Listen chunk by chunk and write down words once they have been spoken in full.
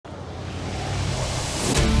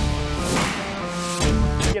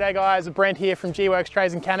G'day guys, Brent here from GWorks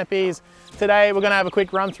Trays and Canopies. Today we're going to have a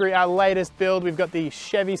quick run through our latest build. We've got the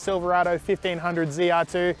Chevy Silverado 1500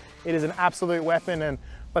 ZR2. It is an absolute weapon, and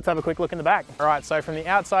let's have a quick look in the back. All right, so from the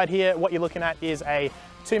outside here, what you're looking at is a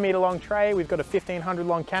 2-meter long tray. We've got a 1500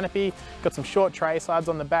 long canopy, got some short tray slides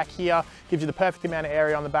on the back here, gives you the perfect amount of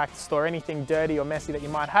area on the back to store anything dirty or messy that you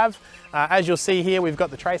might have. As you'll see here, we've got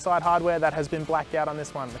the tray side hardware that has been blacked out on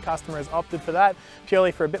this one. The customer has opted for that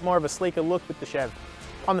purely for a bit more of a sleeker look with the Chev.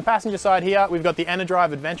 On the passenger side here, we've got the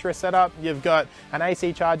Enerdrive Adventurous setup. You've got an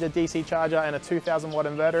AC charger, DC charger, and a 2000 watt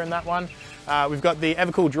inverter in that one. We've got the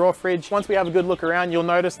Evakool Drawer fridge. Once we have a good look around, you'll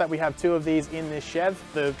notice that we have 2 of these in this Chev.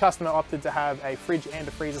 The customer opted to have a fridge and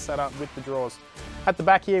a freezer setup with the drawers. At the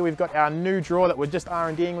back here, we've got our new drawer that we're just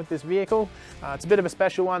R&Ding with this vehicle. It's a bit of a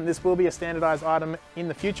special one. This will be a standardized item in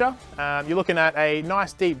the future. You're looking at a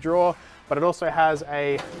nice deep drawer, but it also has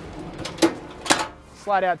a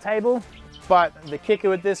slide out table. But the kicker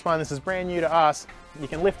with this one, this is brand new to us, you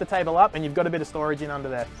can lift the table up and you've got a bit of storage in under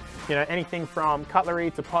there. You know, anything from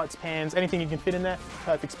cutlery to pots, pans, anything you can fit in there,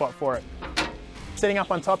 perfect spot for it. Sitting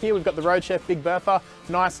up on top here, we've got the Road Chef Big Bertha,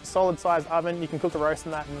 nice solid sized oven. You can cook a roast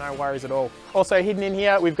in that and no worries at all. Also hidden in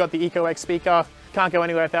here, we've got the EcoX speaker. Can't go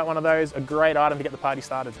anywhere without one of those, a great item to get the party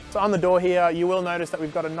started. So on the door here, you will notice that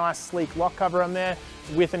we've got a nice sleek lock cover on there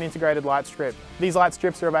with an integrated light strip. These light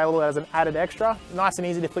strips are available as an added extra. Nice and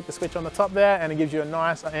easy to flick the switch on the top there, and it gives you a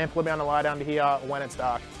nice ample amount of light under here when it's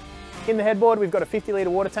dark. In the headboard, we've got a 50 litre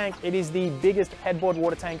water tank. It is the biggest headboard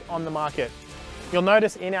water tank on the market. You'll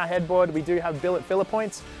notice in our headboard, we do have billet filler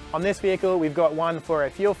points. On this vehicle, we've got one for a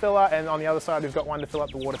fuel filler, and on the other side, we've got one to fill up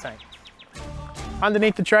the water tank.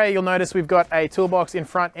 Underneath the tray, you'll notice we've got a toolbox in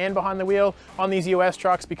front and behind the wheel. On these US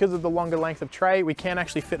trucks, because of the longer length of tray, we can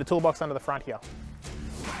actually fit a toolbox under the front here.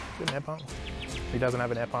 An air pump? He doesn't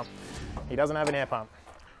have an air pump. He doesn't have an air pump.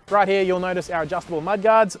 Right here, you'll notice our adjustable mud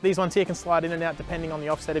guards. These ones here can slide in and out depending on the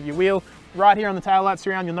offset of your wheel. Right here on the tail light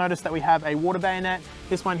surround, you'll notice that we have a water bayonet.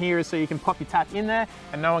 This one here is so you can pop your tap in there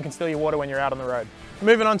and no one can steal your water when you're out on the road.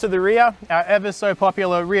 Moving on to the rear, our ever so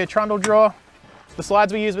popular rear trundle drawer. The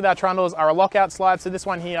slides we use with our trundles are a lockout slide, so this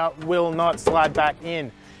one here will not slide back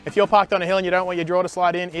in. If you're parked on a hill and you don't want your drawer to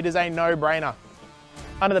slide in, it is a no-brainer.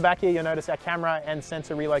 Under the back here, you'll notice our camera and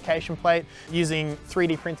sensor relocation plate. Using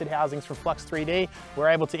 3D printed housings from Flux 3D, we're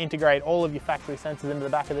able to integrate all of your factory sensors into the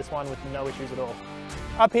back of this one with no issues at all.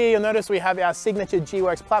 Up here, you'll notice we have our signature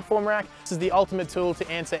GWorks platform rack. This is the ultimate tool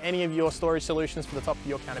to answer any of your storage solutions for the top of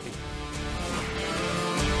your canopy.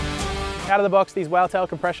 Out of the box, these whaletail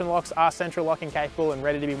compression locks are central locking capable and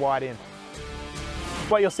ready to be wired in.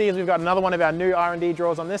 What you'll see is we've got another one of our new R&D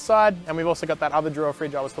drawers on this side, and we've also got that other drawer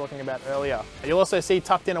fridge I was talking about earlier. You'll also see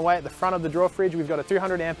tucked in away at the front of the drawer fridge, we've got a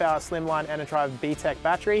 200 amp hour slimline Enerdrive B-Tech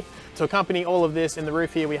battery. To accompany all of this, in the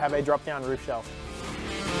roof here, we have a drop-down roof shelf.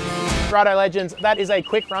 Righto legends, that is a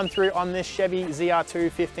quick run through on this Chevy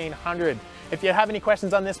ZR2 1500. If you have any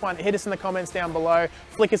questions on this one, hit us in the comments down below,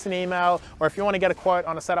 flick us an email, or if you want to get a quote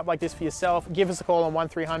on a setup like this for yourself, give us a call on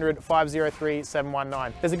 1300 503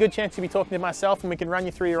 719. There's a good chance you'll be talking to myself and we can run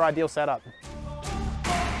you through your ideal setup.